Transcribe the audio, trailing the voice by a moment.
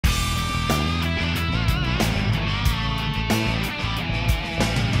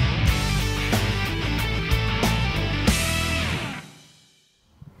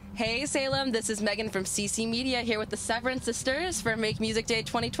Salem. This is Megan from CC Media here with the Severin Sisters for Make Music Day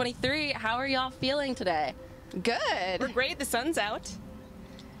 2023. How are y'all feeling today? Good. We're great. The sun's out.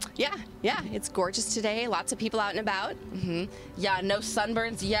 Yeah, it's gorgeous today. Lots of people out and about. Yeah, no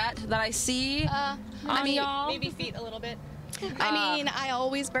sunburns yet that I see on y'all. Maybe feet a little bit. I mean, I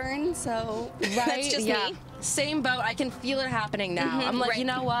always burn, so Right? that's just me. Same boat. I can feel it happening now. I'm like, right. you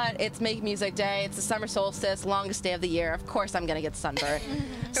know what? It's Make Music Day. It's the summer solstice, longest day of the year. Of course I'm going to get sunburned.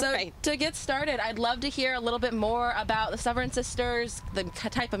 So Right. to get started, I'd love to hear a little bit more about the Severin Sisters, the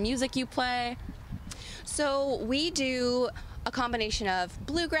type of music you play. So we do a combination of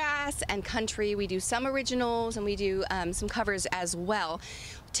bluegrass and country. We do some originals and we do some covers as well.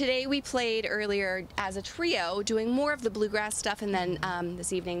 Today we played earlier as a trio, doing more of the bluegrass stuff, and then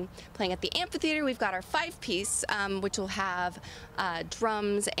this evening playing at the amphitheater. We've got our 5-piece, which will have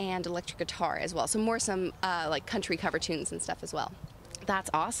drums and electric guitar as well. So more some like country cover tunes and stuff as well.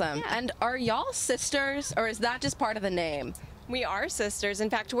 That's awesome. Yeah. And are y'all sisters, or is that just part of the name? We are sisters. In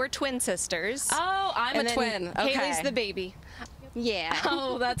fact, we're twin sisters. Oh, I'm And a then twin. Okay. Haley's the baby. Yeah.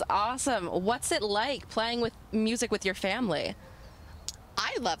 Oh, that's awesome. What's it like playing with music with your family?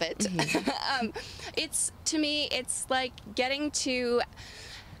 I love it. To me, it's like getting to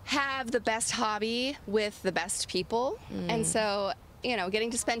have the best hobby with the best people. And so, you know, getting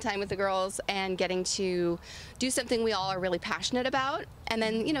to spend time with the girls and getting to do something we all are really passionate about, and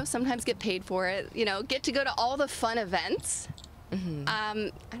then, you know, sometimes get paid for it, you know, get to go to all the fun events.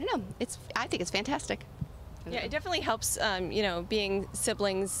 I don't know. I think it's fantastic. Yeah, it definitely helps, you know, being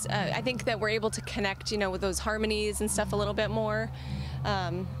siblings. I think that we're able to connect, you know, with those harmonies and stuff a little bit more.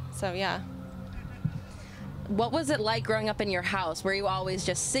 So, yeah. What was it like growing up in your house? Were you always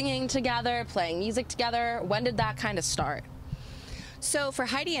just singing together, playing music together? When did that kind of start? So for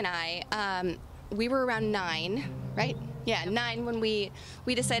Heidi and I, we were around 9, right? Yeah, 9 when we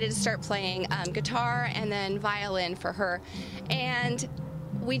decided to start playing guitar and then violin for her. And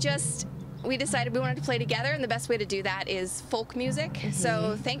we decided we wanted to play together, and the best way to do that is folk music.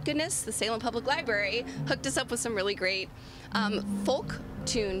 So thank goodness the Salem Public Library hooked us up with some really great folk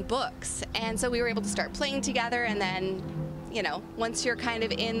tune books. And so we were able to start playing together, and then, you know, once you're kind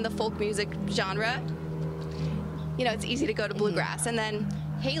of in the folk music genre, you know, it's easy to go to bluegrass. And then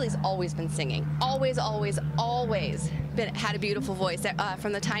Haley's always been singing. Always, always, always had a beautiful voice.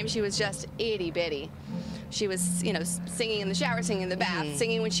 From the time she was just itty bitty. She was, you know, singing in the shower, singing in the bath,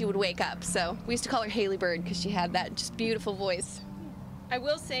 singing when she would wake up. So we used to call her Haley Bird because she had that just beautiful voice. I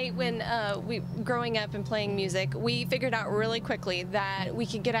will say, when growing up and playing music, we figured out really quickly that we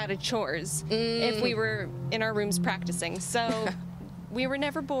could get out of chores if we were in our rooms practicing. So we were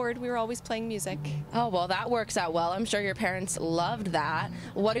never bored. We were always playing music. Oh, well, that works out well. I'm sure your parents loved that.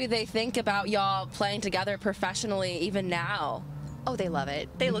 What do they think about y'all playing together professionally even now? Oh, they love it.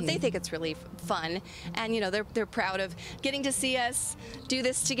 They think it's really fun, and, you know, they're proud of getting to see us do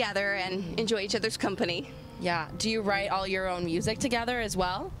this together and enjoy each other's company. Yeah. Do you write all your own music together as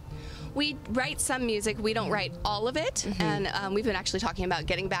well? We write some music. We don't write all of it, and we've been actually talking about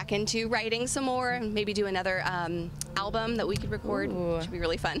getting back into writing some more, and maybe do another album that we could record. Which would be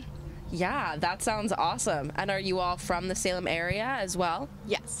really fun. Yeah, that sounds awesome. And are you all from the Salem area as well?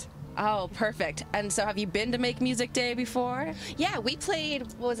 Yes. Oh, perfect. And so have you been to Make Music Day before? Yeah, we played,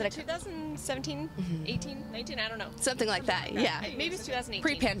 what was it? 2017, 18, 19, I don't know. Something like that, yeah. Maybe it's 2018.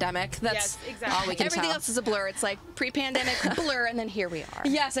 Pre-pandemic. That's Yes, exactly. all we can Everything tell. else is a blur. It's like pre-pandemic, blur, and then here we are.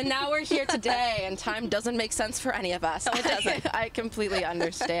 Yes, and now we're here today, and time doesn't make sense for any of us. No, it doesn't. I completely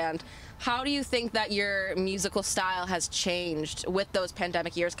understand. How do you think that your musical style has changed with those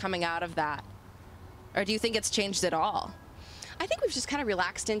pandemic years coming out of that? Or do you think it's changed at all? I think we've just kind of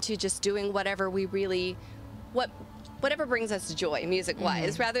relaxed into just doing whatever we really, whatever brings us joy,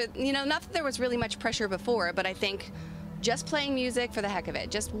 music-wise. Rather, you know, not that there was really much pressure before, but I think just playing music for the heck of it,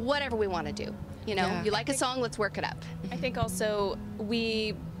 just whatever we want to do. You know, Yeah. you like a song, let's work it up. I think also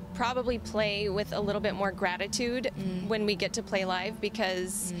we probably play with a little bit more gratitude when we get to play live,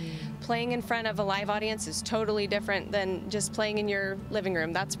 because playing in front of a live audience is totally different than just playing in your living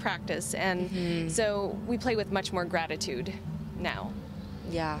room. That's practice, and so we play with much more gratitude now.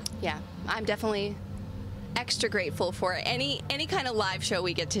 Yeah. Yeah, I'm definitely extra grateful for any kind of live show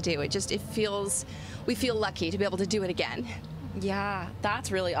we get to do. We feel lucky to be able to do it again. Yeah, that's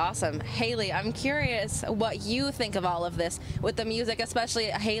really awesome. Haley, I'm curious what you think of all of this with the music, especially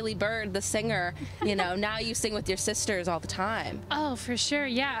Haley Bird, the singer. You know, now you sing with your sisters all the time. Oh, for sure.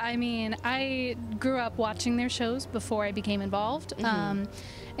 Yeah. I mean, I grew up watching their shows before I became involved.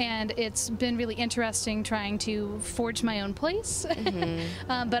 and it's been really interesting trying to forge my own place.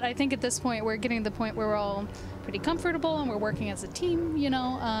 But I think at this point we're getting to the point where we're all pretty comfortable and we're working as a team, you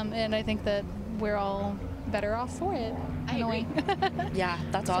know, and I think that we're all better off for it. I agree. Yeah,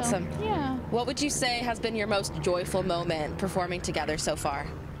 that's awesome. Yeah. What would you say has been your most joyful moment performing together so far?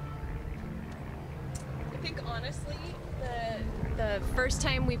 I think honestly, the first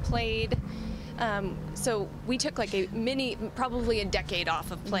time we played, so we took like probably a decade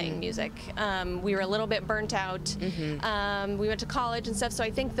off of playing music. We were a little bit burnt out. We went to college and stuff, so I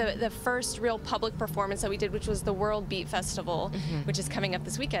think the first real public performance that we did, which was the World Beat Festival, which is coming up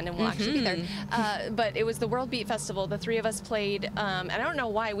this weekend, and we'll actually be there. But it was the World Beat Festival. The three of us played, and I don't know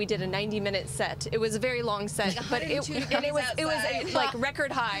why we did a 90-minute set. It was a very long set, but it was like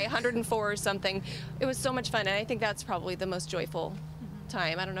record high, 104 or something. It was so much fun, and I think that's probably the most joyful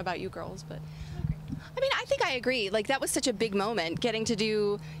time. I don't know about you girls, but I mean, I think I agree. Like, that was such a big moment, getting to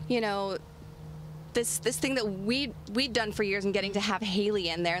do, you know, this thing that we'd done for years, and getting to have Haley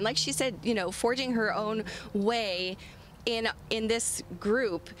in there. And like she said, you know, forging her own way in this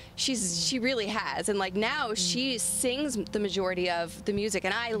group, she really has. And like now she sings the majority of the music,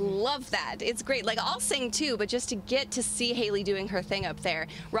 and I love that. It's great. Like, I'll sing too, but just to get to see Haley doing her thing up there,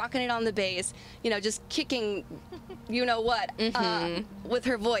 rocking it on the bass, you know, just kicking you know what with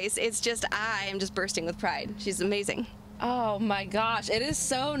her voice, it's just, I am just bursting with pride. She's amazing. Oh my gosh, it is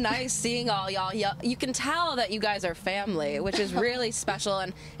so nice seeing all y'all. You can tell that you guys are family, which is really special,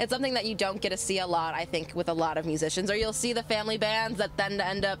 and it's something that you don't get to see a lot, I think, with a lot of musicians. Or you'll see the family bands that then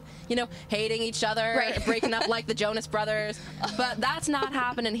end up, you know, hating each other, right, breaking up like the Jonas Brothers. But that's not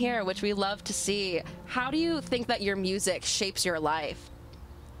happening here, which we love to see. How do you think that your music shapes your life?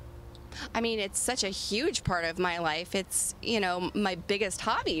 I mean, it's such a huge part of my life. It's, you know, my biggest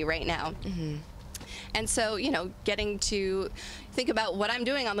hobby right now. And so, you know, getting to think about what I'm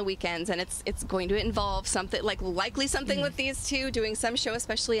doing on the weekends, and it's going to involve something, like likely something with these two, doing some show,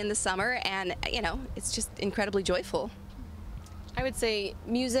 especially in the summer, and, you know, it's just incredibly joyful. I would say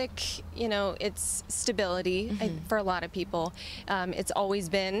music, you know, it's stability for a lot of people. It's always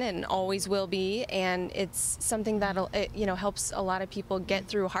been and always will be, and it's something that, you know, helps a lot of people get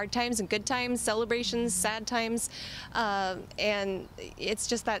through hard times and good times, celebrations, sad times, and it's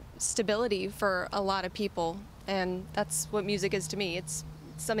just that stability for a lot of people, and that's what music is to me. It's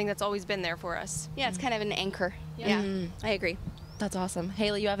something that's always been there for us. Yeah, it's kind of an anchor. Yeah, I agree. That's awesome.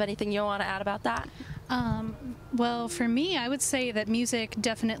 Haley, you have anything you want to add about that? Well, for me, I would say that music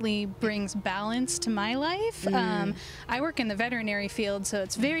definitely brings balance to my life. I work in the veterinary field, so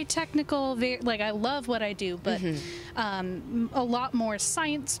it's very technical, like, I love what I do, but a lot more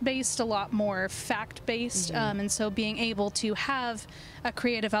science-based, a lot more fact-based, and so being able to have a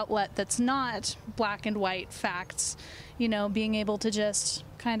creative outlet that's not black and white facts, you know, being able to just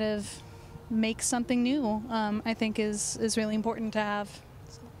kind of make something new, I think is really important to have.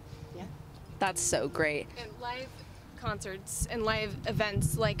 That's so great. And live concerts and live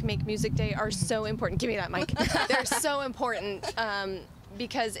events like Make Music Day are so important. Give me that mic. They're so important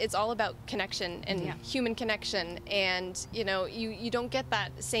because it's all about connection and human connection. And, you know, you don't get that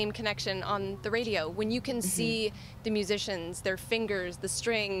same connection on the radio. When you can see the musicians, their fingers, the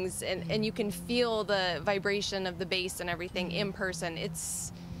strings, and you can feel the vibration of the bass and everything in person,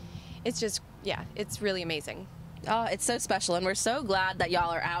 it's just, yeah, it's really amazing. Oh, it's so special, and we're so glad that y'all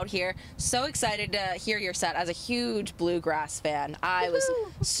are out here. So excited to hear your set. As a huge bluegrass fan, I was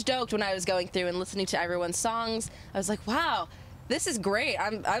stoked when I was going through and listening to everyone's songs. I was like, wow, this is great.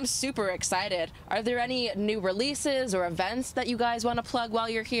 I'm super excited. Are there any new releases or events that you guys want to plug while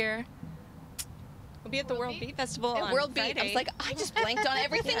you're here? We'll be at the World Beat Festival on World Friday. Beat. I was like, I just blanked on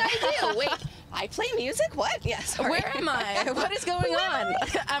everything I do. Wait, I play music? What? Yeah, sorry. Where am I? What is going on?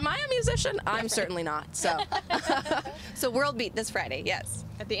 Am I a musician? I'm certainly not. So, so World Beat this Friday, yes.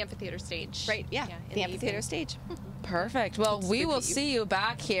 At the amphitheater stage. Right, yeah, the amphitheater stage. Perfect. Well, we will see you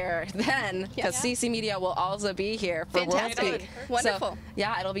back here then, because CC Media will also be here for World Beat. Wonderful. So,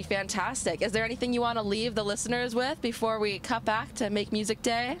 yeah, it'll be fantastic. Is there anything you want to leave the listeners with before we cut back to Make Music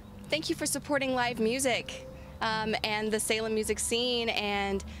Day? Thank you for supporting live music and the Salem music scene,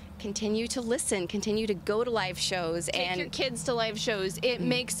 and continue to listen, continue to go to live shows. Take your kids to live shows. It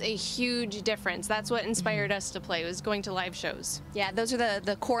makes a huge difference. That's what inspired us to play, was going to live shows. Yeah, those are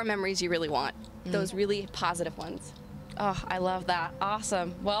the core memories you really want, those really positive ones. Oh, I love that.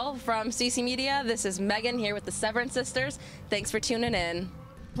 Awesome. Well, from CC Media, this is Megan here with the Severin Sisters. Thanks for tuning in.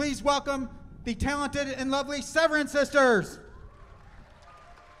 Please welcome the talented and lovely Severin Sisters.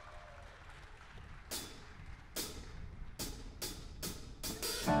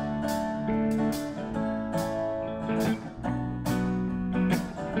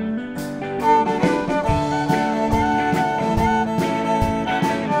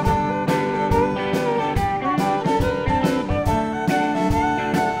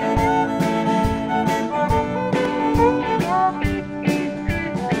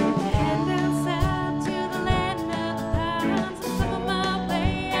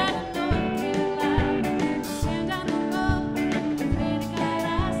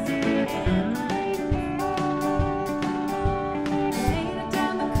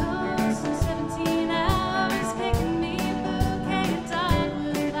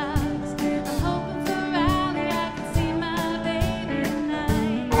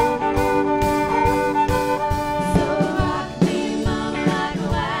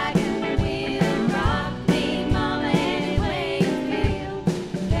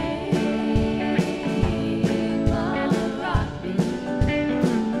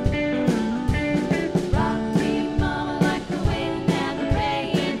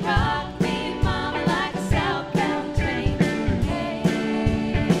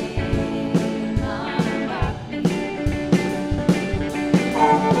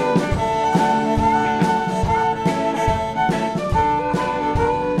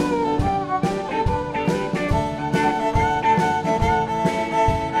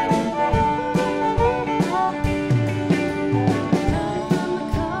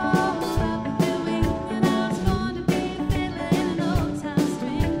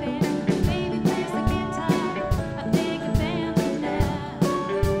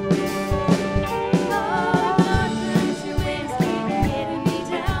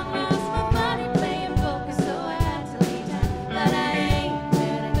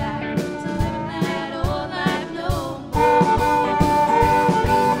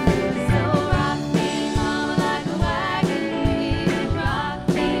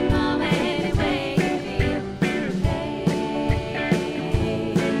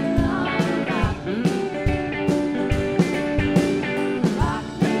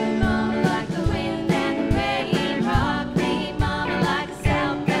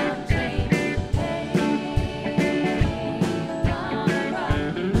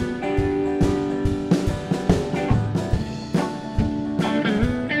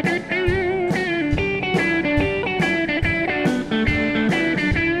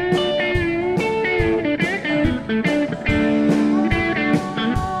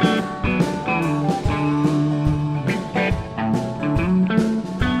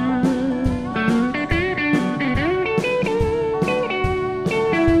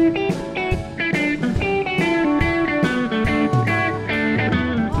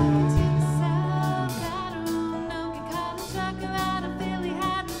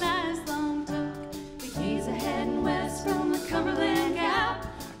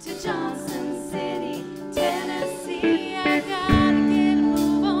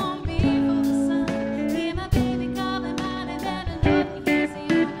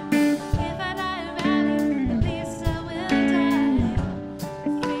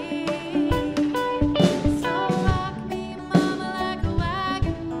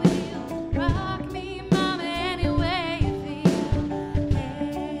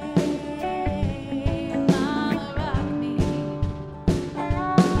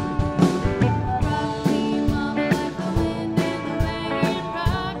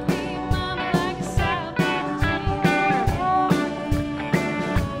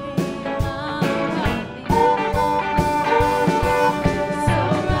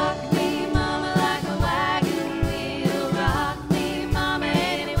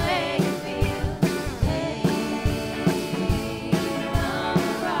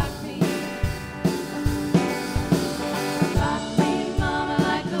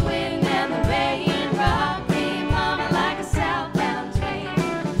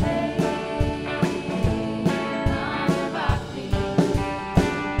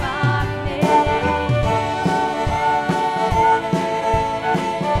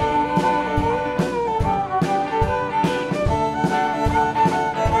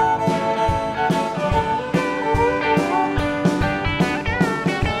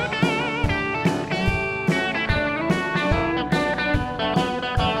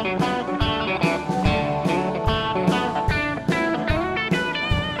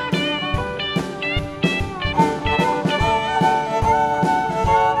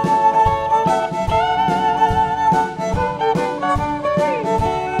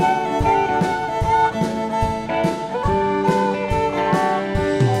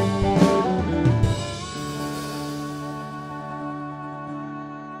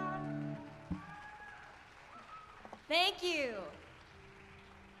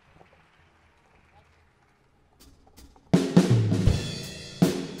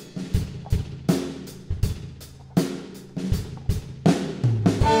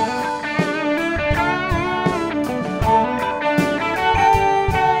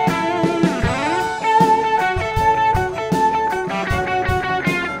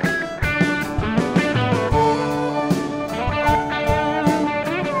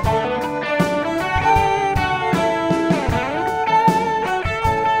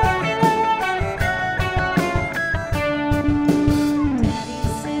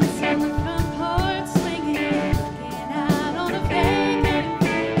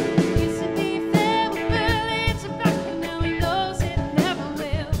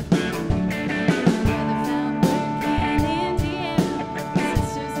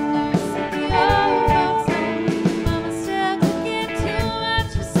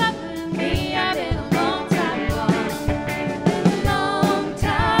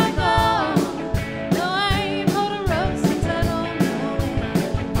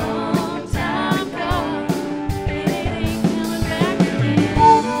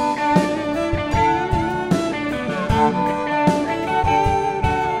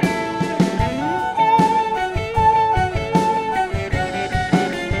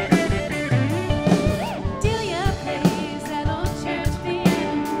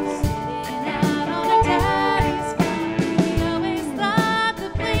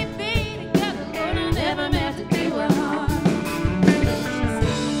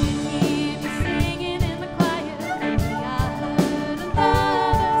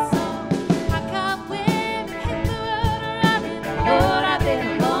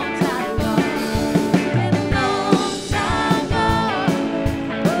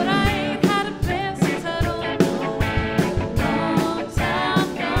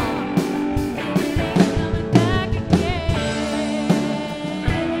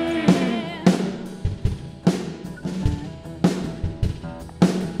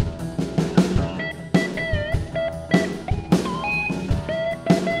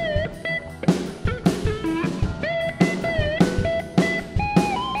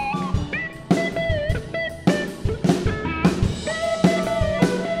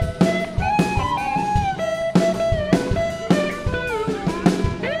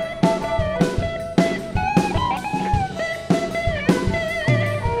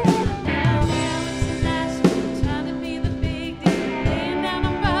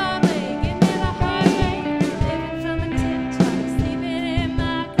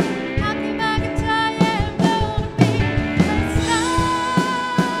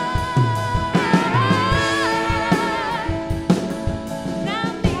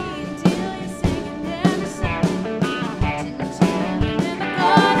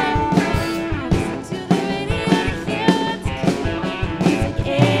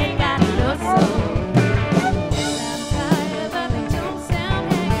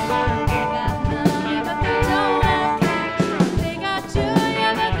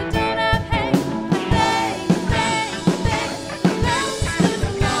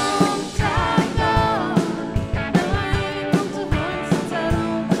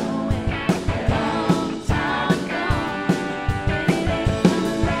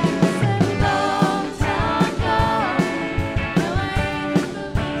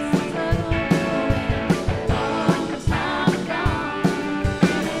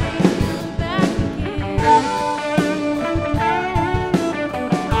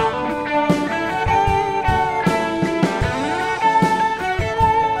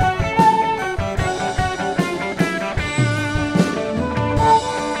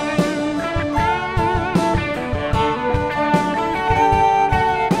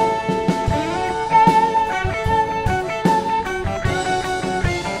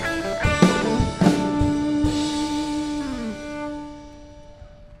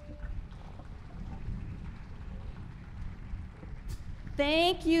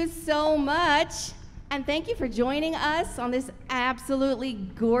 Thank you so much. And thank you for joining us on this absolutely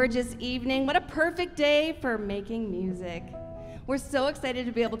gorgeous evening. What a perfect day for making music. We're so excited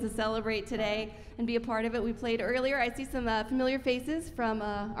to be able to celebrate today and be a part of it. We played earlier. I see some familiar faces from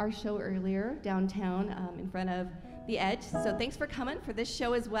our show earlier downtown in front of the Edge. So thanks for coming for this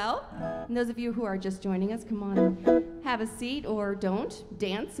show as well. And those of you who are just joining us, come on and have a seat or don't.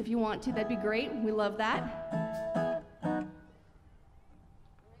 Dance if you want to. That'd be great. We love that.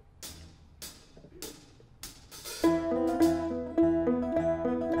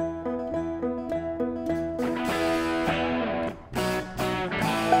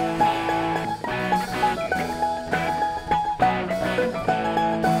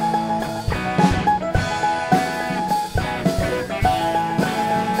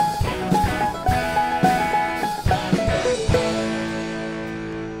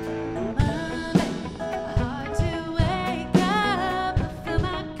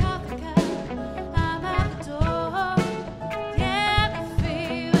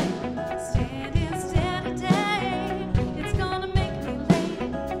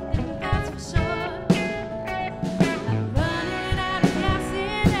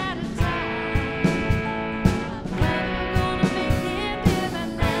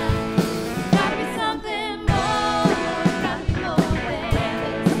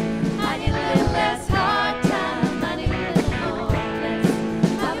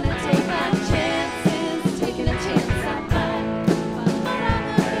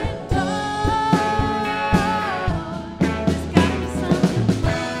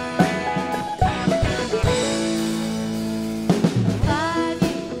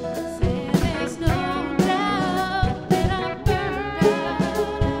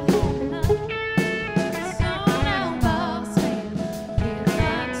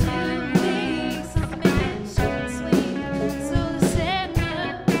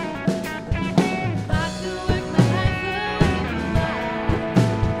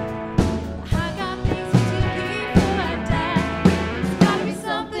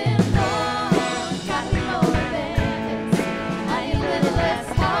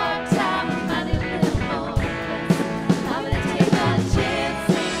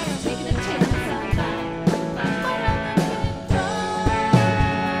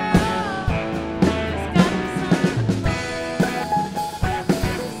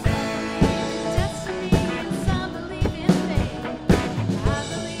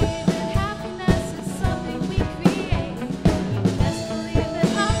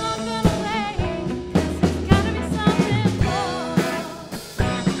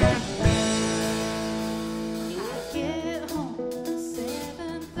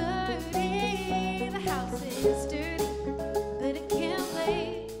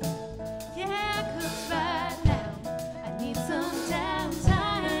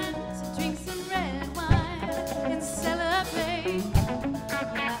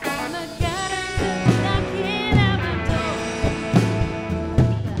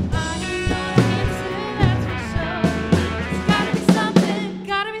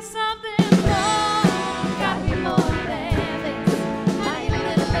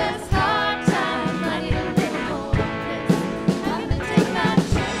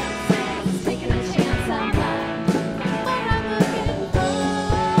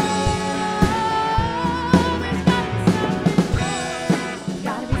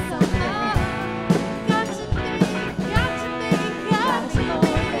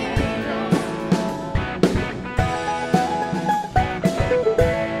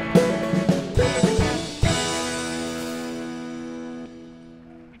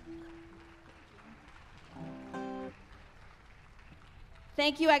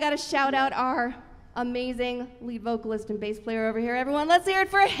 Thank you. I got to shout out our amazing lead vocalist and bass player over here. Everyone, let's hear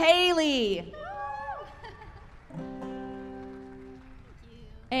it for Haley.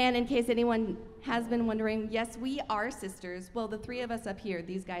 And in case anyone has been wondering, yes, we are sisters. Well, the three of us up here,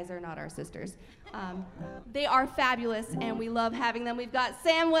 these guys are not our sisters. They are fabulous, and we love having them. We've got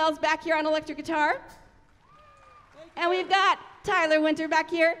Sam Wells back here on electric guitar. And we've got Tyler Winter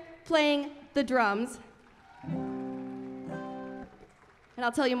back here playing the drums. And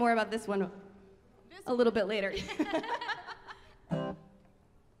I'll tell you more about this one a little bit later.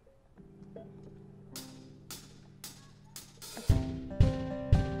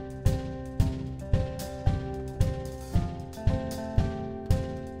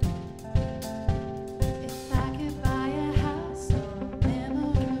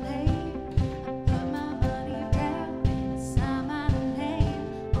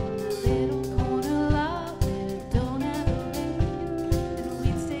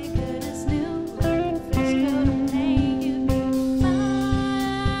 Good as new, fresh coat of paint.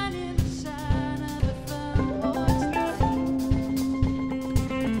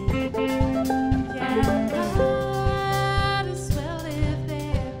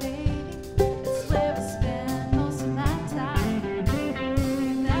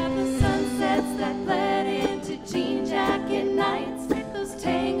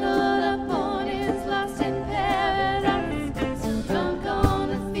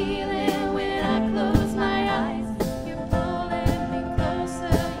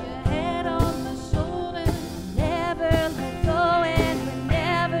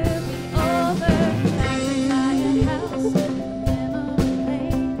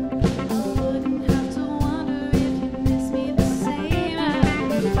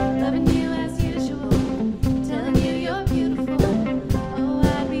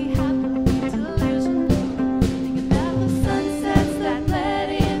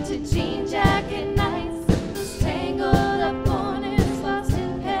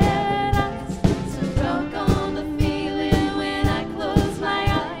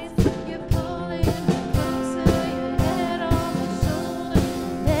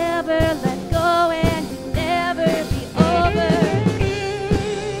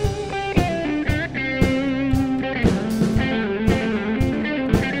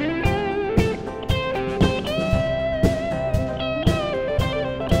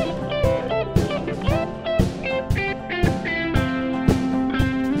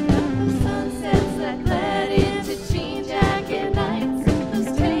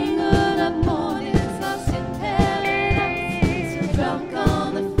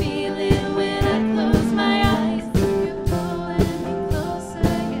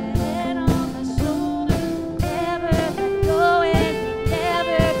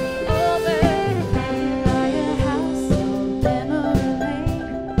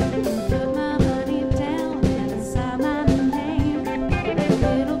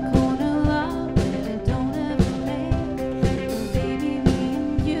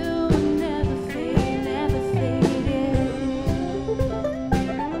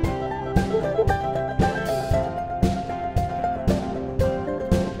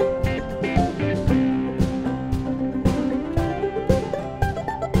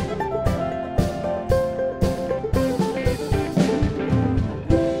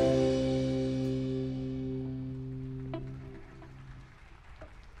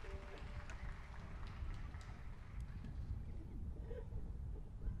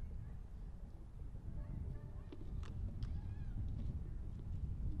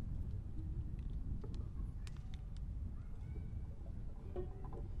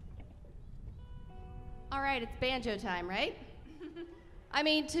 right, it's banjo time, right? I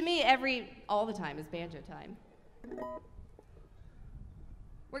mean, to me, all the time is banjo time.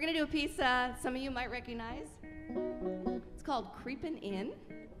 We're gonna do a piece some of you might recognize. It's called Creepin' In.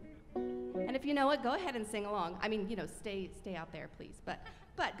 And if you know it, go ahead and sing along. I mean, stay out there, please. But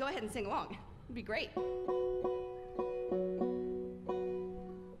go ahead and sing along. It'd be great. Okay,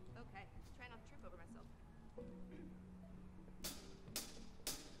 try not to trip over myself.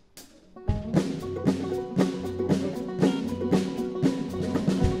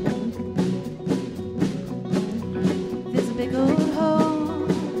 There's a big old hole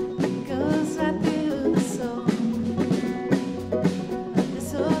that goes right through the soul of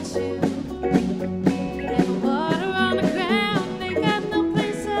this old shoe. Never water on the ground, they got no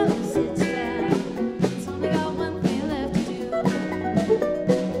place else it's found. It's only got one thing left to do.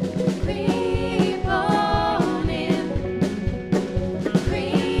 Creep on in,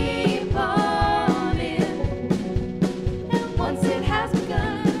 creep on in. And once it has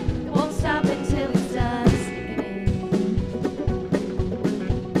begun, it won't stop until it's done sneaking in.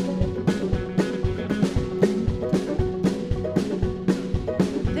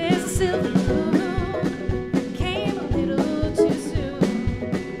 There's a silver moon that came a little too soon.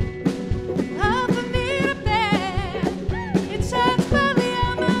 Up for me to bear, it shines brightly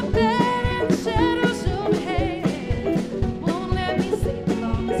on my bed, and the shadows overhead won't let me sleep as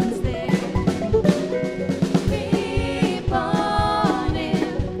long as it's there. Creep on in,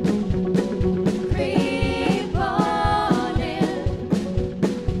 creep on in.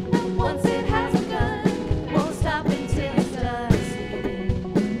 And once it has begun, it won't stop until it's done sneaking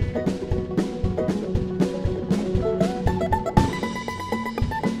in.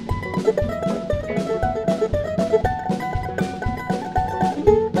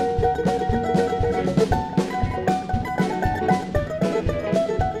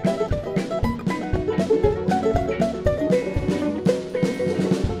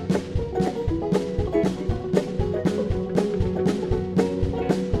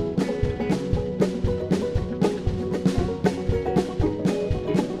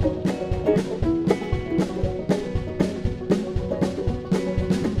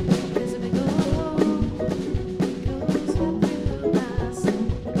 There's a big old hole that goes right through my soul.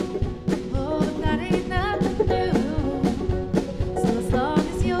 Oh, but that ain't nothing new. So as long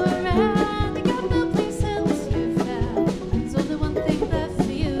as you're around, you got no place else you've found. There's only one thing left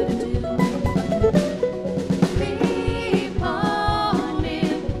for you to do. Creep on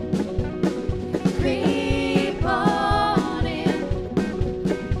in, creep on in.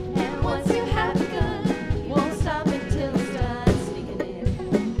 And once you have begun, you won't stop until it's done sneaking in.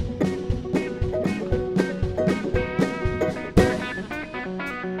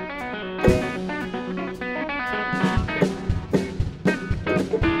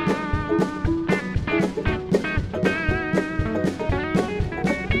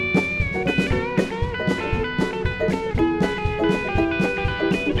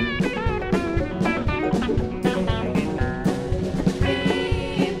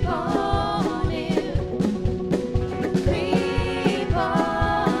 Creep on in, creep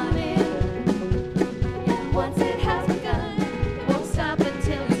on in. And once it has begun, it won't stop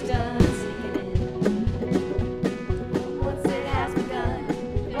until it's done sneaking in. Once it has begun,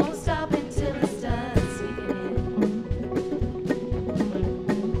 it won't stop until it's done sneaking in.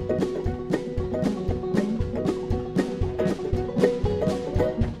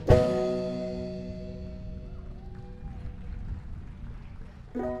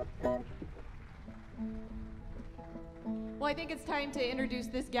 Well, I think it's time to introduce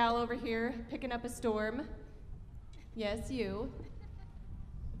this gal over here, picking up a storm. Yes, you.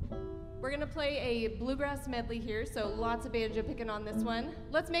 We're gonna play a bluegrass medley here, so lots of banjo picking on this one.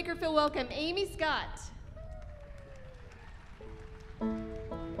 Let's make her feel welcome, Amy Scott.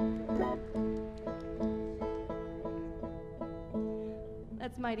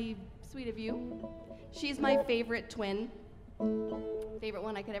 That's mighty sweet of you. She's my favorite twin. Favorite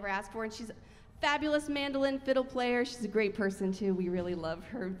one I could ever ask for, and she's a fabulous mandolin fiddle player. She's a great person too. We really love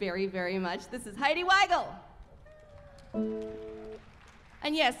her very, very much. This is Heidi Weigel.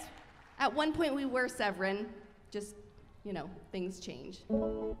 And yes, at one point we were Severin, just, things change.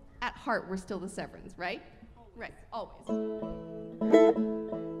 At heart, we're still the Severins, right? Right, always.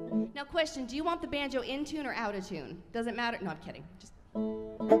 Now question, do you want the banjo in tune or out of tune? Does it matter? No, I'm kidding. Just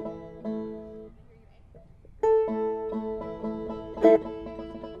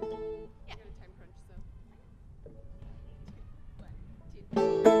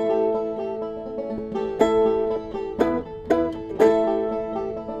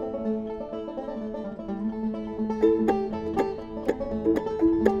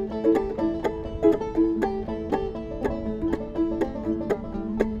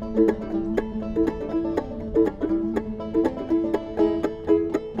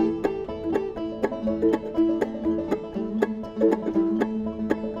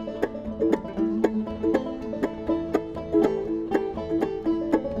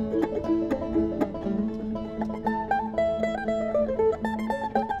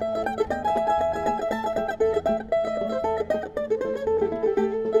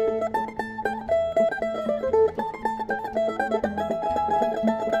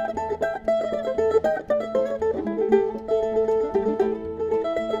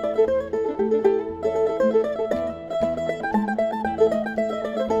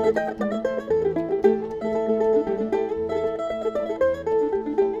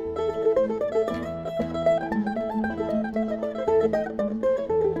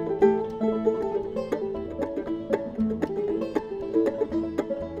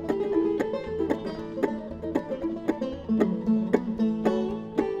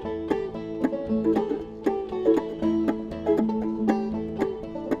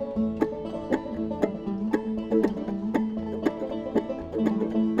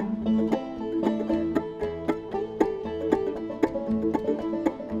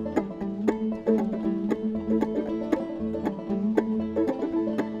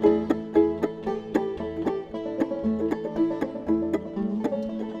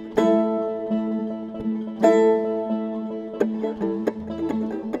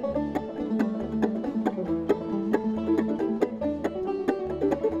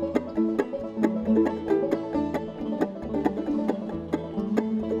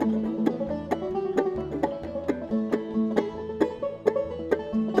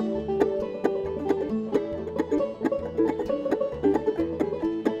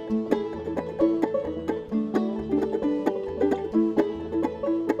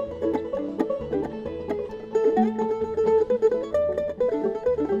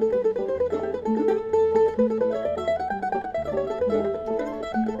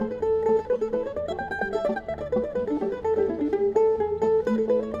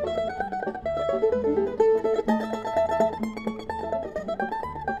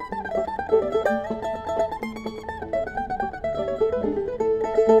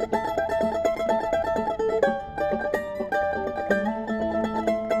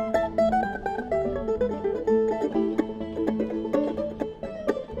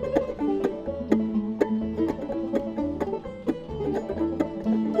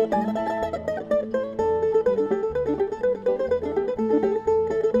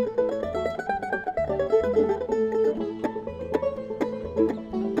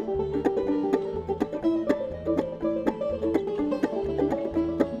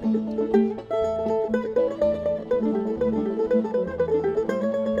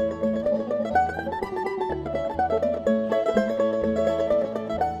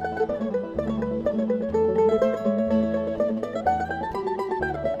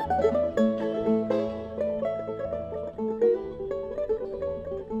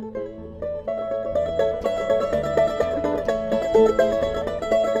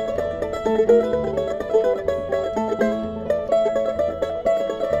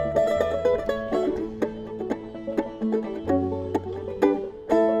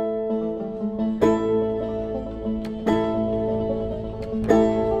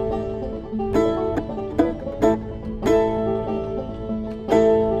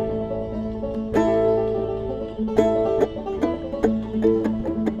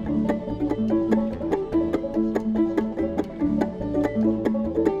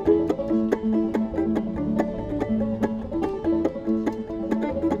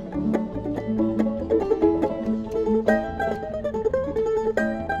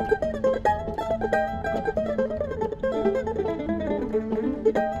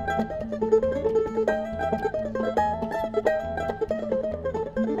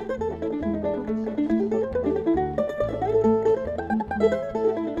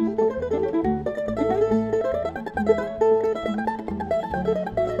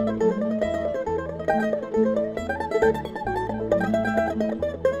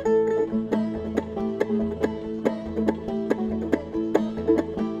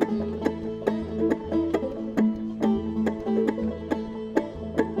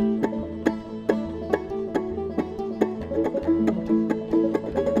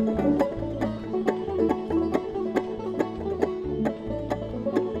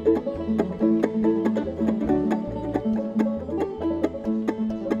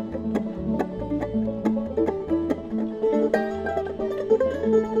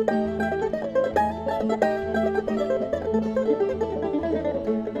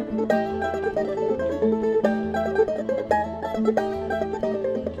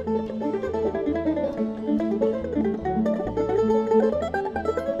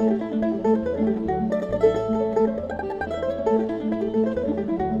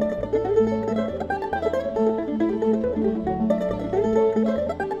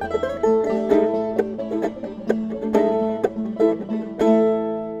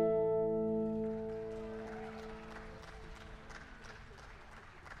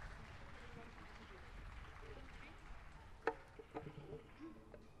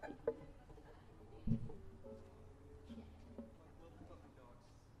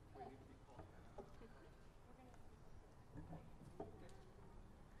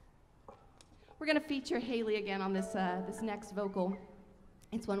We're going to feature Haley again on this, this next vocal.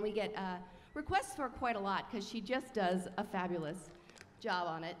 It's one we get requests for quite a lot because she just does a fabulous job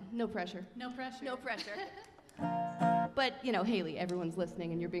on it. No pressure. No pressure. No pressure. But, you know, Haley, everyone's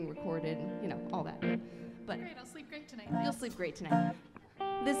listening and you're being recorded and, you know, all that. But Great, I'll sleep great tonight. you'll sleep great tonight.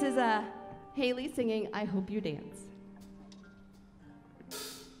 This is Haley singing I Hope You Dance.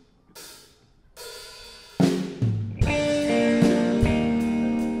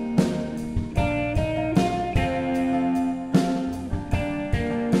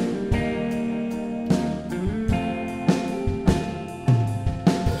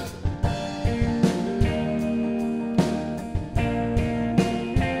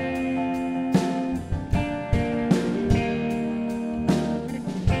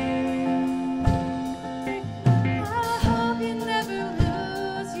 I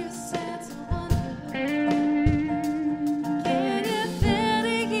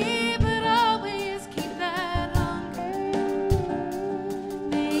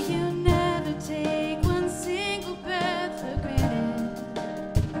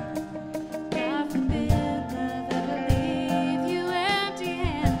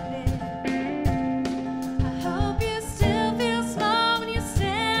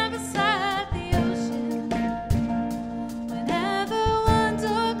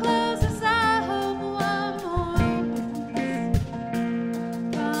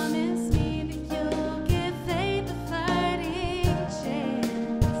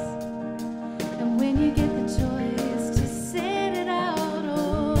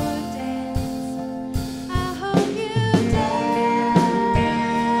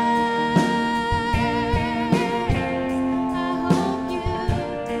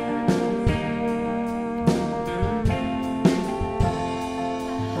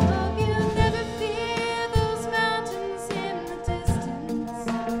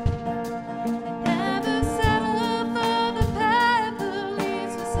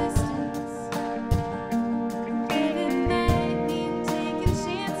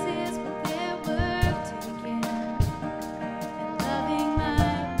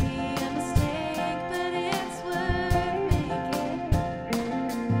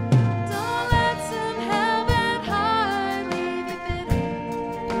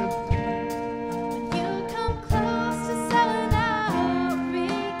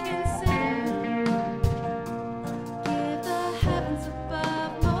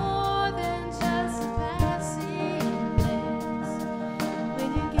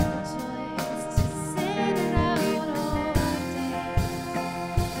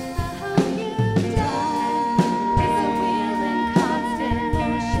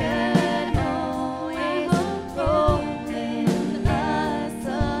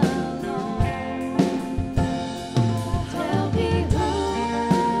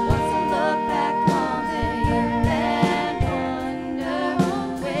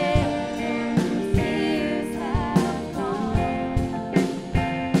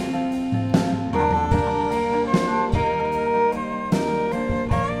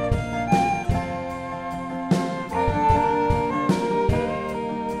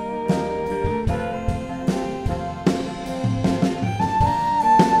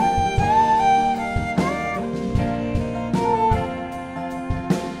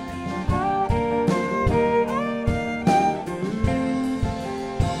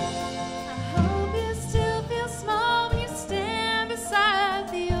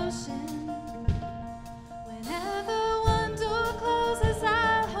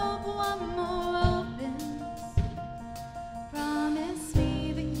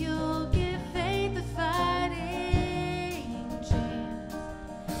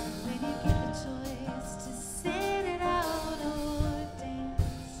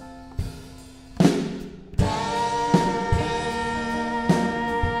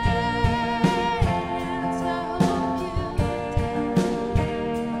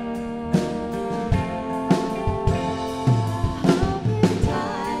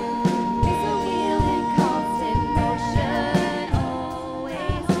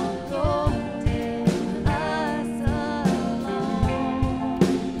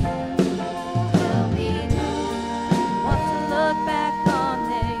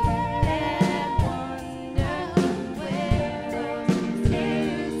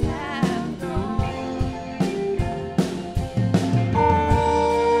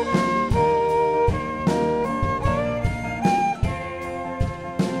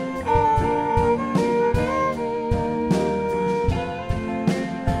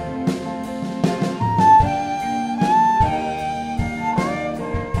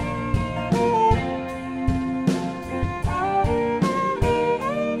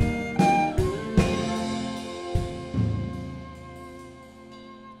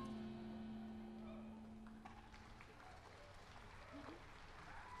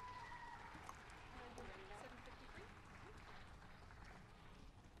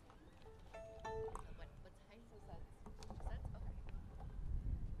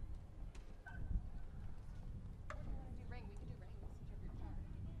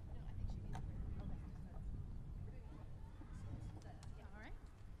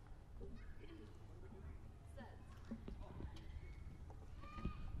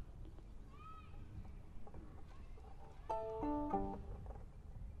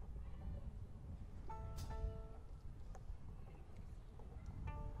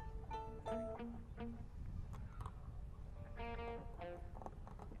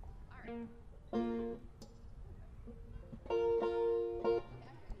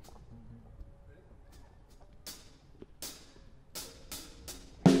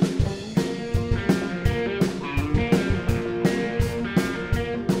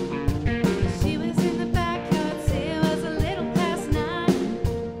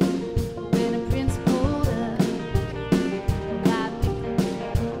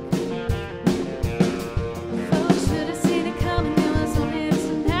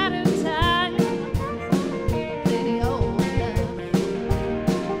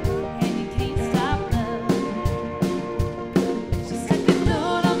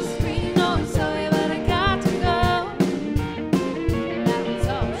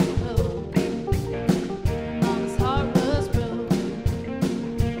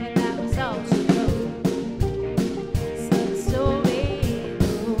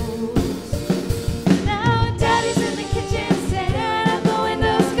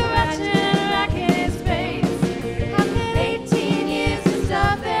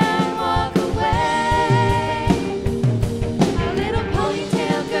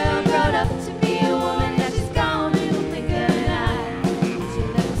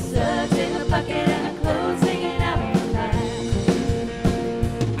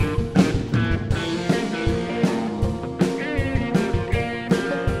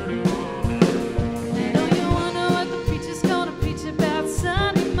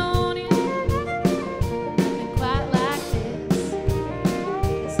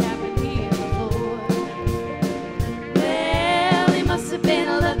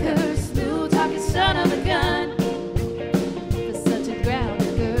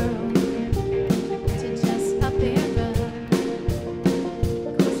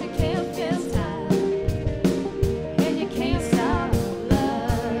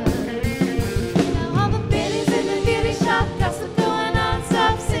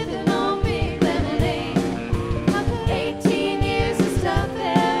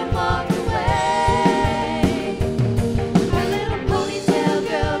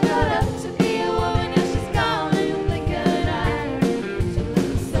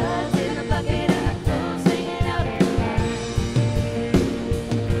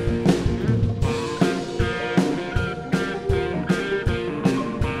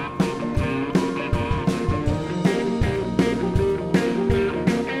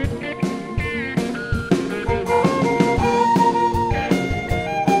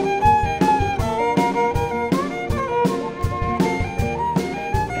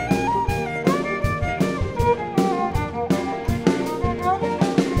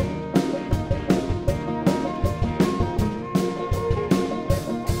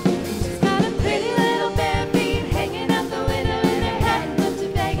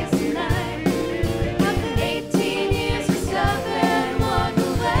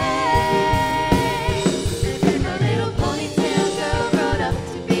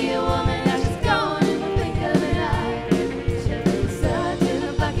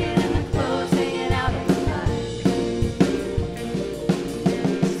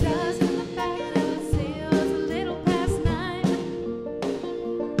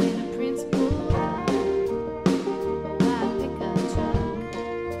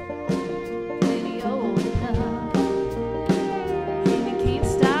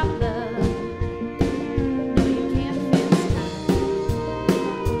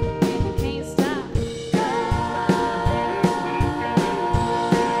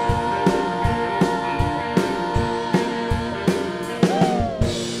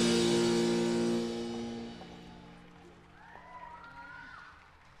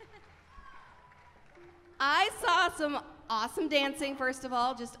I saw some awesome dancing, first of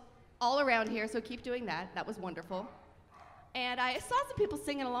all, just all around here, so keep doing that. That was wonderful. And I saw some people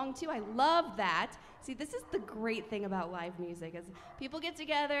singing along too. I love that. See, this is the great thing about live music, is people get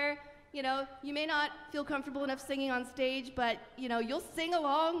together, you know, you may not feel comfortable enough singing on stage, but, you know, you'll sing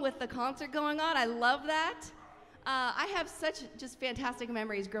along with the concert going on. I love that. I have such just fantastic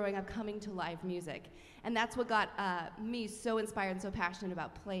memories growing up coming to live music, and that's what got me so inspired and so passionate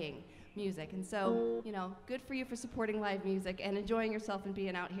about playing music. And so, you know, good for you for supporting live music and enjoying yourself and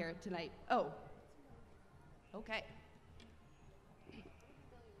being out here tonight. Oh, okay.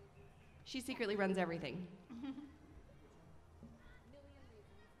 She secretly runs everything.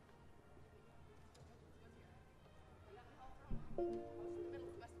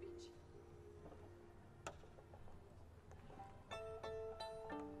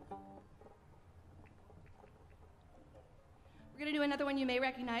 We're gonna do another one you may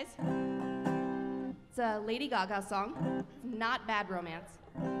recognize. It's a Lady Gaga song. It's not Bad Romance.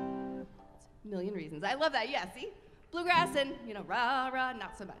 It's Million Reasons. I love that, yeah, see? Bluegrass and, you know, rah, rah,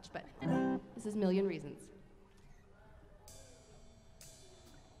 not so much, but this is Million Reasons.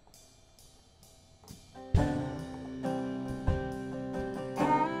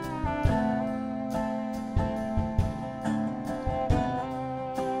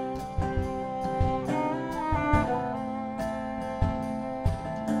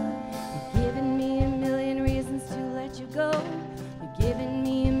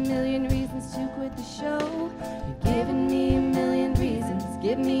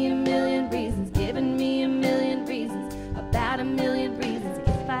 Give me a million reasons, giving me a million reasons, about a million reasons.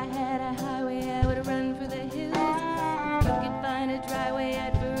 If I had a highway, I would run for the hills. If you could find a dry way,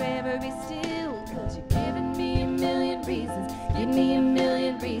 I'd forever be still. 'Cause you're giving me a million reasons, give me a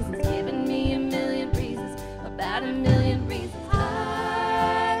million reasons, giving me a million reasons, about a million reasons.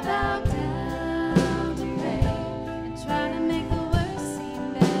 I bow down to pray and try to make the worst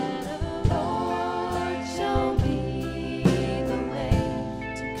seem better. Lord, show me the way.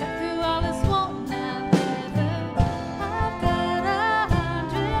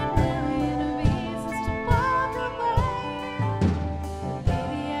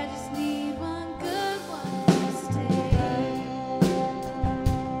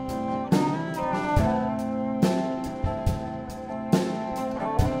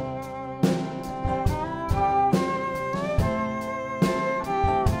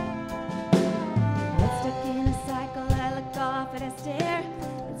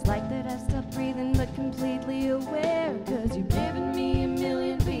 Completely aware, 'cause you're giving me a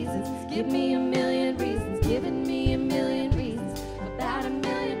million reasons, give me a million reasons, giving me a million reasons, about a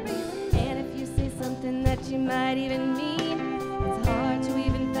million reasons. And if you say something that you might even mean, it's hard to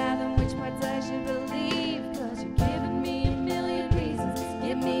even fathom which parts I should believe. 'Cause you're giving me a million reasons,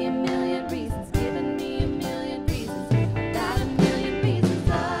 give me a million reasons, giving me a million reasons, about a million reasons.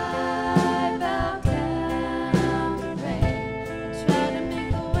 I bow down to pray and try to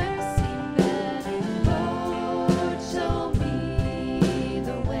make the worst seem better. Lord, show me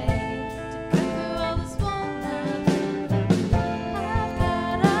the way to cut through all this wall now. I've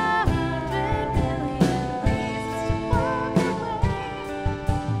got 100 million reasons to walk away.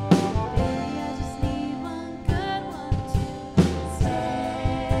 Baby, I just need one good one to stay.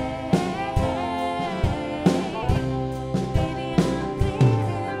 Baby, I'm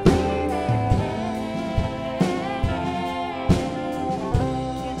bleeding, bleeding.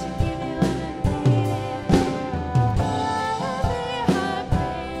 Can't you give me what I'm needing? Every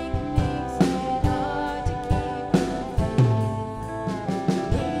heartbreak makes it hard to keep the faith.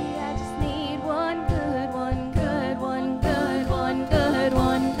 Baby, I just need one good one, good one, good one, good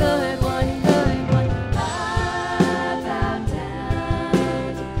one, good one, good one. I bow down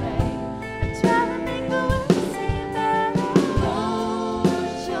to pray and try to make the world seem better.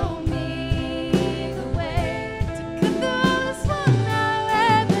 Lord, show me the way to cut through all this one now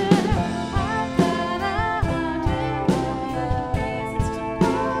weather. I've got 100 million reasons to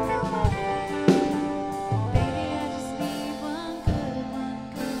walk away. Baby, I just need one good one,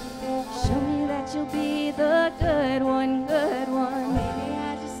 good one. Show me that you'll be the good one, good one. Baby,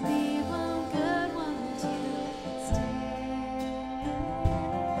 I just need one good one to stay.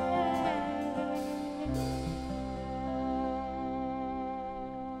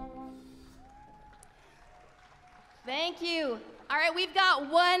 Thank you. All right, we've got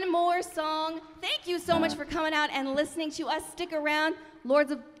one more song. Thank you so much for coming out and listening to us. Stick around.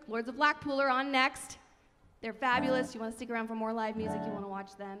 Lords of Blackpool are on next. They're fabulous. You want to stick around for more live music, you want to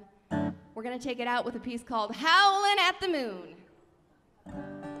watch them. We're going to take it out with a piece called Howlin' at the Moon.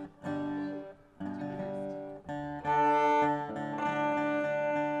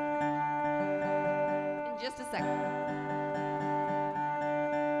 just a second.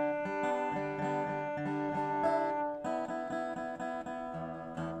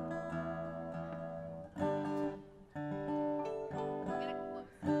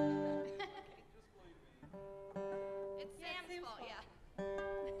 It's Sam's fault, yeah.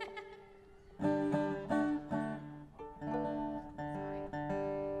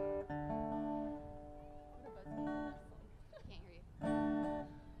 Can't hear you.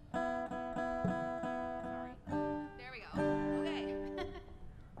 Sorry. There we go. Okay.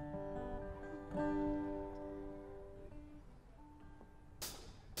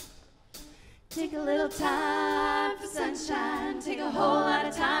 Take a little time for sunshine. Take a whole lot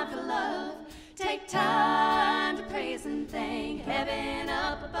of time for love. Take time to praise and thank heaven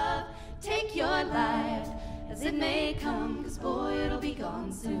up above. Take your life as it may come, 'cause boy, it'll be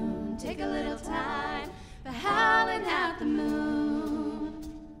gone soon. Take a little time for howling at the moon.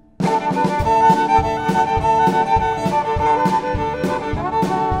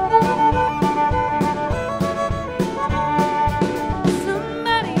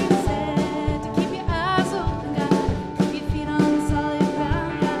 Somebody said to keep your eyes open, gotta keep your feet on the solid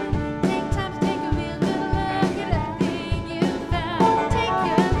ground, gotta take time to take a real good look at everything you found. Take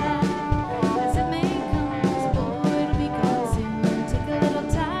your life as it may come, 'cause boy, it'll be gone soon. Take a little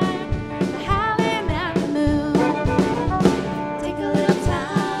time for howling at the moon. Take a little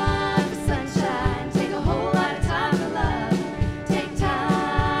time for sunshine. Take a whole lot of time for love. Take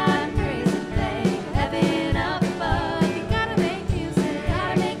time, praise and thank heaven up above. You gotta make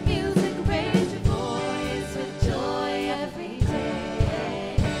music, raise your voice with joy every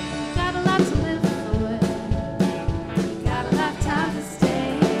day. You got a lot to live for, you got a lifetime to stay.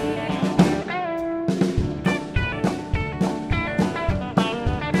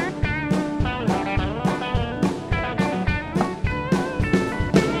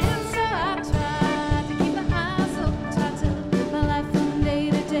 And so I tried to keep my eyes open, tried to live my life from day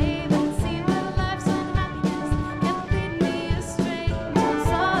to day, but it seemed that life's unhappiness kept leading me astray. Until I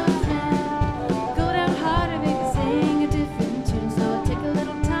saw a friend go down harder, maybe sing a different tune. So I take a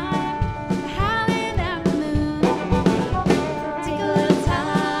little time for howling at the moon. Take a little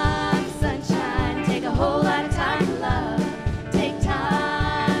time for sunshine. Take a whole lot of time for love. Take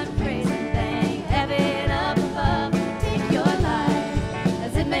time to praise and thank heaven up above. Take your life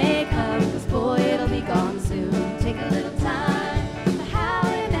as it may come, 'cause boy, it'll be gone soon. Take a little time for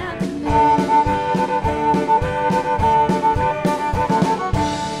howling at the moon.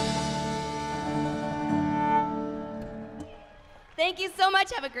 Thank you so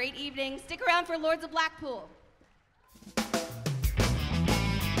much. Have a great evening. Stick around for Lords of Blackpool.